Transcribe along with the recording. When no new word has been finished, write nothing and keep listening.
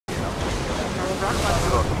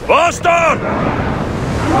Faster!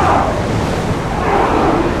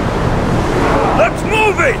 Let's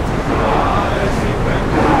move it!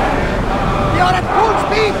 We are at full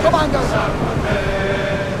speed, Commander!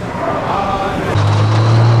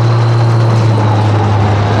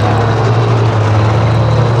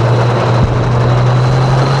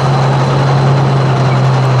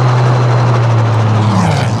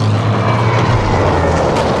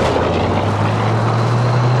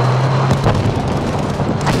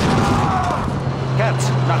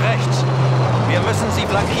 Nach rechts. Wir müssen sie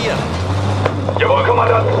flankieren. Jawohl,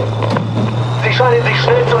 Kommandant. Sie scheinen sich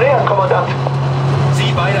schnell zu nähern, Kommandant.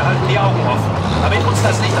 Sie beide halten die Augen offen, damit uns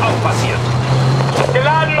das nicht auch passiert.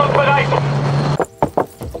 Geladen und bereit.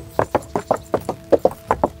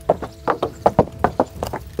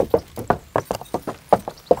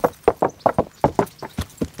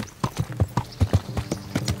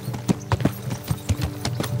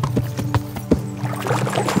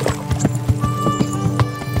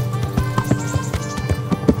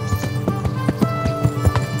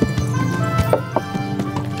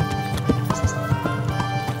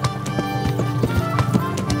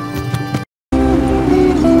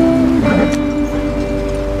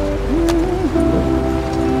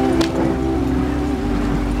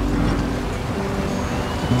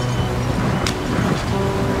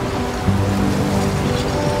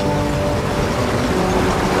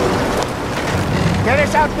 Get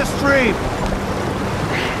us out the stream!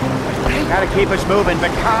 Gotta keep us moving,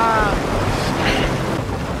 but calm!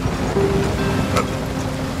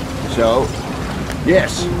 So,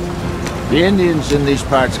 yes, the Indians in these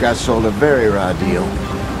parts got sold a very raw deal.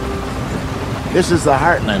 This is the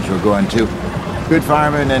heartlands we're going to. Good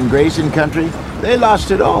farming and grazing country, they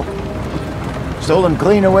lost it all. Stolen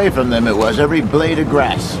clean away from them it was, every blade of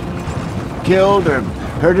grass. Killed or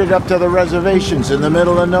herded up to the reservations in the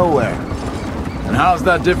middle of nowhere. And how's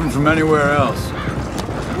that different from anywhere else?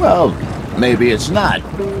 Well, maybe it's not.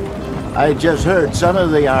 I just heard some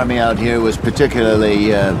of the army out here was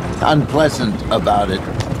particularly unpleasant about it.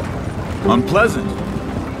 Unpleasant?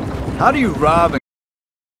 How do you rob and...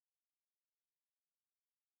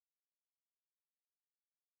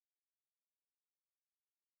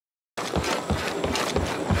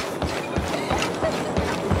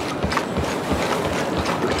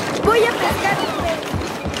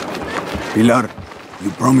 Pilar, you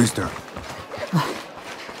promised her.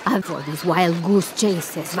 And for these wild goose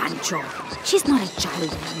chases, Vancho. She's not a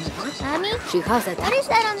child anymore. Mommy? She has a... What is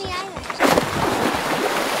that on the island?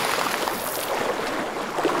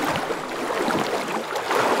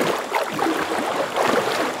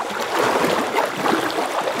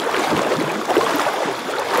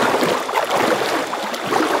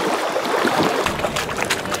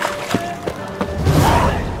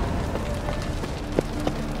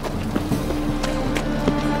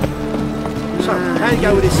 How you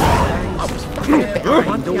go with this? I was fucking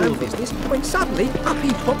behind my own business when suddenly up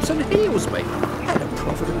he pops and heals me. Had a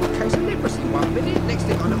profitable case of leprosy 1 minute, next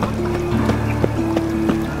thing I know I'm back.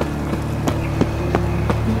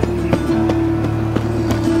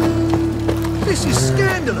 This is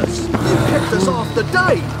scandalous! You kept us half the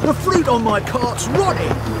day! The fruit on my cart's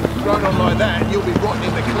rotting! Run on like that and you'll be rotting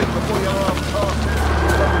in the cliff before you're half past.